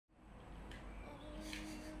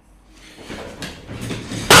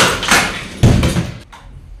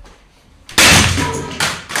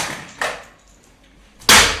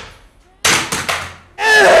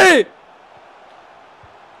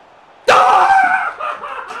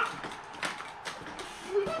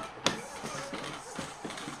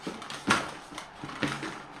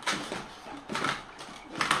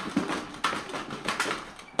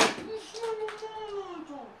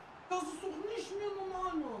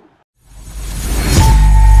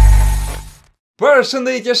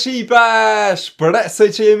Pershendetje shqipeeee, shpresoj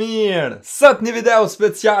që je mirë. Sot një video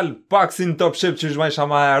special, pak si në top shqip që shma isha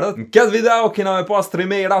ma herët. Në këtë video kina me pas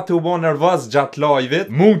streamerat të u bo nervoz gjatë live-it.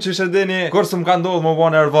 Mu që shë dini, kur së më ka ndodhë më bo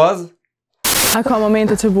nervoz. A ka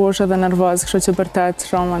momente që bosh edhe nervoz, kështu që përtet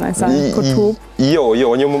shoma në sa kur t'hup? Jo,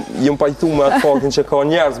 jëm pajtu me atë faktin që ka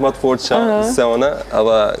njerëz më të fort që se one,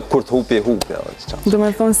 edhe kur t'hupi, hupi edhe. Do me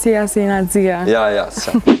thonë si asi në dzia. Ja,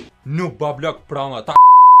 se. Nuk ba blok pranga, ta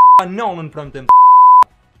nanën prëm të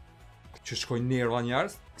që shkojnë nerva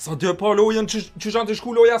njerës. Sa dhe pa lojën që shanë të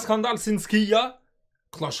shku loja skandal si në skija.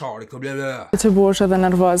 Klashari, këtë bleve. Që bosh edhe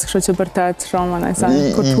nervoz, kështu që përtet shoma në sa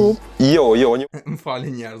kur t'hup? Jo. Më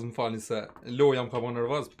fali njerëz, më fali se loja më ka bo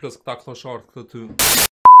nervoz, plus këta klashari këtë ty.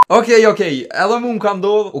 Okej, edhe mu më ka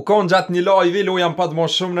ndodh, u konë gjatë një live, loja më pat mo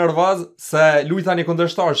shumë nervoz, se lujta një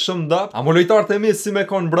kundërshtar shumë dëp, a mo lojtar të mis si me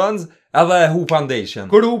konë brënz, edhe hu foundation.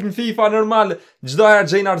 Kur hup në FIFA normal, gjdo herë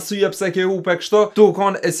gjejnë arsye pse ke hup e kështu, tu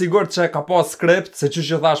konë e sigurt që ka pas skript, se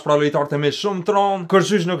që thash pra lojtar të mis shumë tronë, kur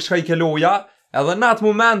qysh nuk shkaj ke loja, edhe në atë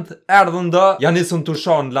moment, erdhën dë, ja nisën të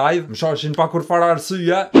shonë live, më shashin pa kur fara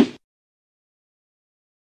arsye.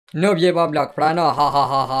 Nuk je ba blok, pra no,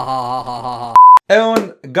 ha. E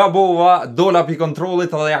unë gabova, dola pi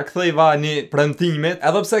kontrollit edhe ja kthejva një premtimit,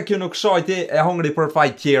 edhe pse kjo nuk shajti e hongri për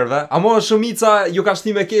fajt tjerve. Amo shumica ju ka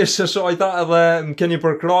shti me kesh që shajta edhe më keni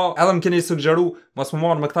përkra, edhe më keni sugjeru, mos më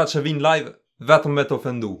marrë me këta që vinë live, vetëm me të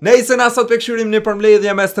ofendu. Nejse na sot pëkshyrim një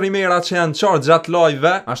përmledhje me streamerat që janë qartë gjatë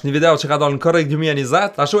live-ve, është një video që ka dalë në korrekt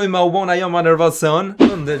 2020, ta shojmë me u bona jo ma nervoz se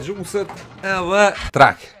unë, ndë gjuset edhe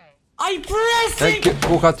trak.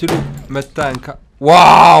 Ku ka tyru me tenka.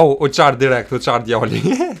 Wow, u qartë direkt, u qartë djali.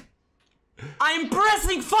 I'm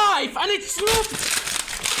pressing 5 and it's not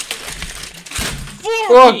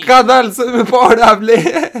working. O, ka dalë se me para, ble.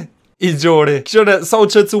 I gjori. Këshone, sa u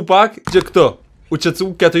qëtësu pak, që këto. U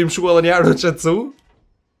qëtësu, këto im shu edhe njerë u qëtësu.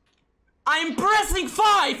 I'm pressing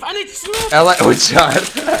 5 and it's not edhe u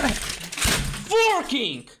qartë.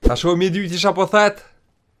 working. Ta shumë i dyjt isha po thet.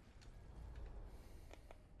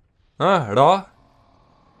 Ra?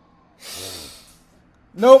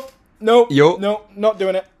 Nope. Jo. No, not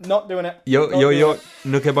doing it. Jo,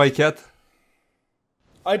 nuk e baj ket.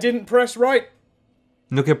 I didn't press right.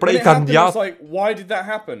 Nuk e prej When it ka happened, I ndjat. was like, why did that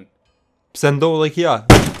happen? Pse ndodhe kja?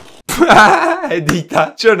 E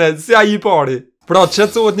dita, qëne, si a i pari. Pra,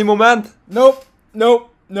 qëtësohet një moment? Nope,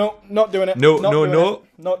 not doing it. No.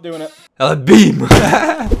 Not doing it. Edhe bim!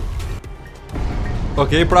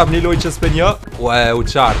 Okej, prap një loj që s'pe një. Ue, u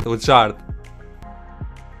qartë.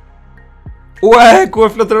 Ue, ku e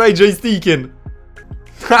flotëraj joystickin.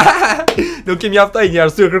 Nuk kemi aftaj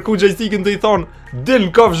njerë, su e kërku joystickin të i thonë, dil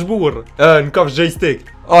në kofsh burë, në kofsh joystick.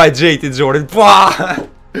 O, e gjejti gjorin,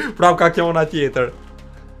 prap ka kjona tjetër.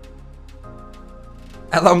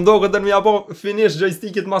 Edhe më do këtë në mja po finish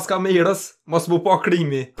joystickit mas kamerës, mos mu po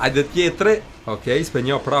krimi. Hajde tjetëri. Okej, s'pe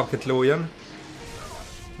një prap këtë lojen.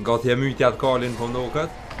 Gati e mytja të kalin po ndo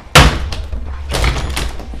këtë.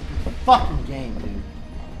 Fucking game, dude.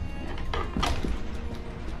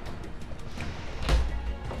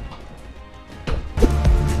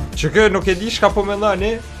 Që kë nuk e di shka po me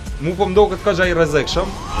ndani, mu po mdo këtë ka gjaj rezekshëm.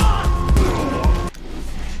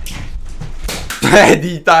 E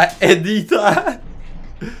dita.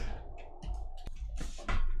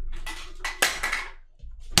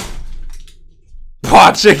 Pa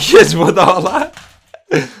që kjeq më dala.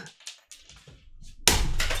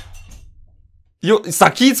 Jo,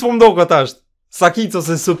 sakic po mdo këtë ashtë. Sakic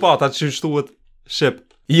ose supata që shtuhet shqip.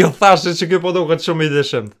 Jo thashe që kjo po do këtë shumë i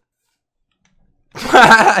dëshimt.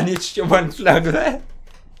 Një që që bënë flagve.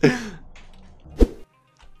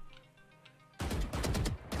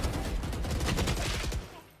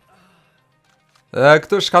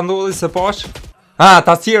 Këtu shka ndodhi se pash.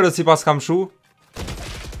 Ta tjerët si pas kam shu.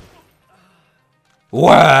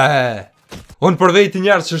 Ue! Unë për vejti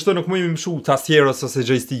njerës që shto nuk mu imi më shu ta tjerës ose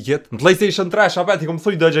joystickit. Në PlayStation 3 shapet i kom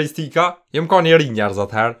thuj dhe joysticka. Jem ka një ri njerës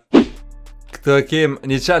atëherë. Këtë kem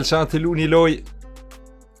një qelë që anë të lu një loj.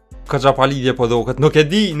 Ka gja lidhje po do këtë. Nuk e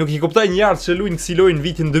di, nuk i kuptaj njerës që lujnë kësi lojnë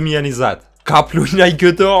vitin 2020. Ka plujnë i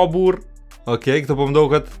këtë abur. Okej, këtë po më do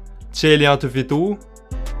këtë qeli anë të fitu.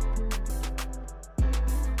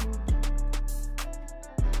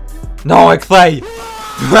 No, e këthej!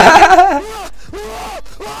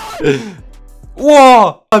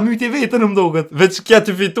 Ua! A myti vetën më do këtë. Veç kja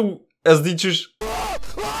të fitu, e s'di qysh.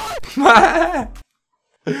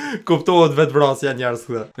 Kuptohet vetë vrasja njerës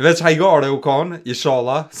këtë. Veç hajgare u kanë, i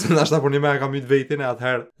shala, se nashta për një me ka mytë vetin e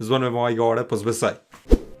atëherë zvonë me më hajgare, po s'besaj.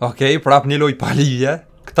 Okej, prap një loj palivje.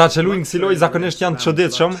 Këta që lujnë kësi loj zakonisht janë të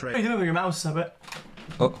qëdit shumë.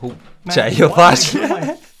 Që, jo thash.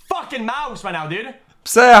 fucking mouse right now, dude.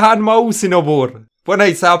 Pse e han mausin o burr? Po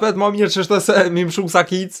nej, se apet ma mirë që është se mi mshu sa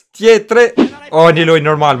kic. Tjetri. O, një loj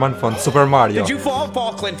normal, ma në fund, Super Mario. Did you fall,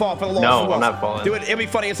 Clint, fall for the Lord? No, I'm not falling. Do it, it'll be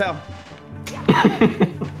funny as hell.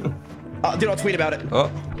 Dude, I'll tweet about it. Oh.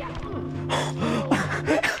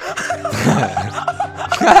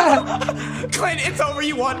 Clint, it's over,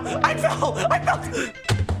 you won. I fell.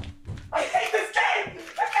 I hate this game.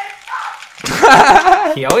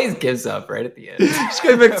 He always gives up right at the end.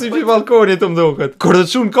 Shkoj me këci pi balkonit të mdoket. Kur të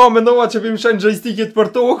qunë ka mendova që pim shenë joystickit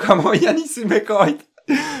për tokë, ama janë isi me kajt.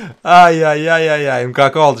 Aj, më ka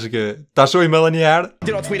kallë që kë. Ta shojmë edhe një herë.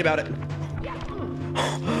 Dude, I'll tweet about it.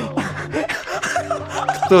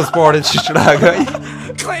 Këto s'parit që shregaj.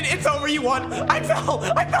 Clint, it's over, you won. I fell.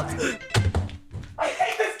 I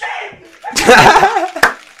hate this game.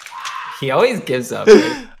 He always gives up.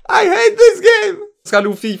 Right? I hate this game. Ska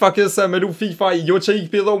lu FIFA këse me lu FIFA jo që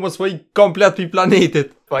ik pi dhomës, po ik komplet pi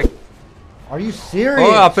planetit. Like, Are you serious?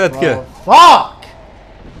 Oh, apet kë. Fuck!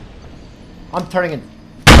 I'm turning in.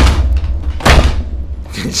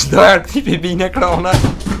 Çdo herë ti pi bine ekrana.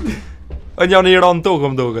 O një i ronë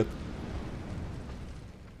tokë më duket.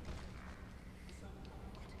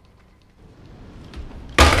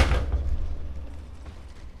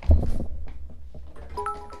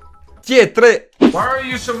 Tjetri. Why are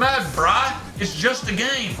you so mad, brah? It's just a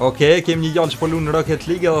game. Okej, kem një gjallë që po lu në Rocket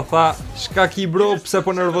League edhe tha, shka ki bro, pse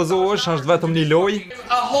po nervozohesh, është vetëm një loj.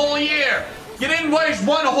 A whole year. You didn't waste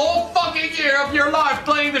one whole fucking year of your life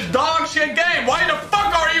playing this dog shit game. Why the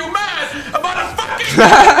fuck are you mad about a fucking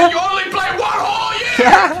game you only play one whole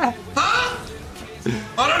year? Huh?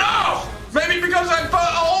 I don't know. Maybe because I put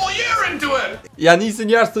a whole year into it. Ja nisi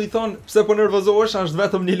njerëz të i thonë, pse po nervozohesh, është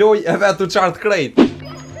vetëm një loj e vetë të qartë krejt.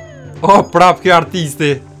 Oh, prap kjo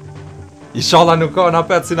artisti. Inshallah nuk ka na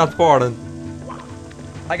pet si na të parën.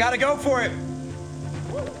 I gotta go for it.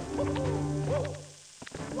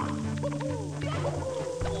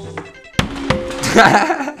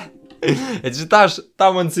 E që tash, ta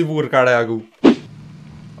më në cibur ka reagu.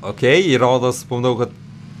 Okej, i radhës po mdo këtë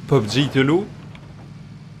PUBG t'ju lu.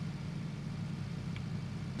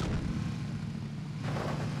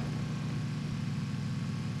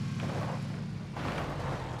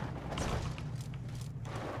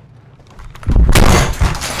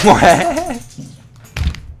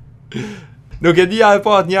 Nuk e dija e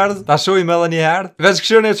pat njerëz, ta shojmë edhe një herë. Veç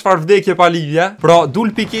këshirën e qfar vdekje pa lidhje. Pra, dul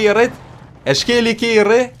pi kerrit, e shkeli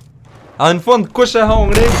kerri, a në fund kush e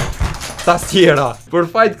hongri? Tasjera. Për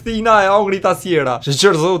fajt këtina e hongri tasjera.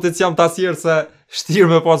 Shqyrë zotit që jam tasjerë se shtirë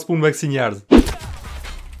me pas pun me kësi njerëz.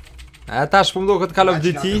 E tash po mdo këtë Call of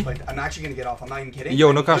Duty. I'm actually gonna get off. I'm not even kidding.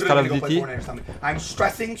 Jo, nuk është Call of Duty. I'm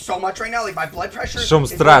stressing so much right now, like my blood pressure. Shumë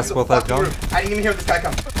stres po thot kam. I didn't even hear this guy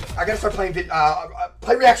come. I gotta start playing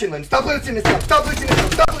play reaction lens. Stop listening to this. Stop listening to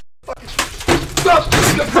this. Stop fucking. Stop.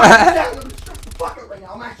 Fuck it right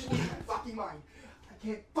now. I'm actually losing my fucking mind. I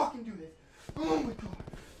can't fucking do this. Oh my god.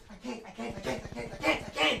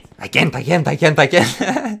 I can't.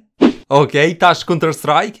 Okej, tash Counter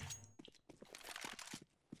Strike.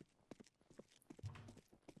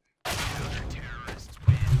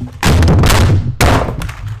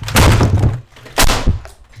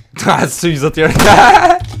 Syzët tjerë.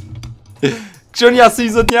 Këshën ja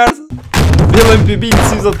syzët njerës. Villën pëbinë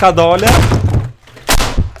syzët ka dale.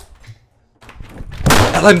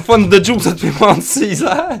 Edhe në fund dëgjumësët pëmanë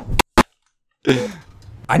syzët.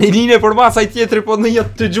 A një njëne për masaj tjetëri po në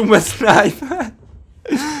jetë të gjumë me snipe.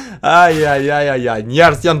 Aj,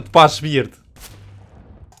 njerës janë të pa shpirt.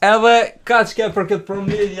 Edhe ka që ke për këtë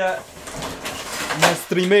promledje me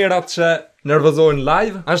streamerat që nervozohen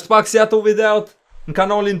live. Ashtë pak si ato videot në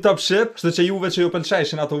kanalin Top Ship, shtë që juve që ju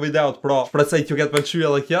pëlqeshin ato videot, pra shpresoj t'ju ketë pëlqy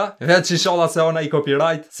edhe kja. Vetë që inshallah se ona i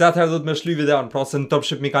copyright, se atëherë do të me shly videon, pra se në Top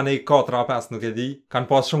Ship mi ka nej 4-5, nuk e di, kanë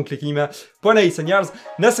pas shumë klikime. Po nej se njerëz,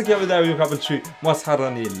 nëse kjo video ju ka pëlqy, mos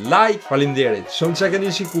harroni like, faleminderit, shumë që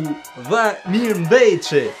keni shiku dhe mirë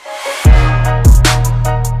mbejtje.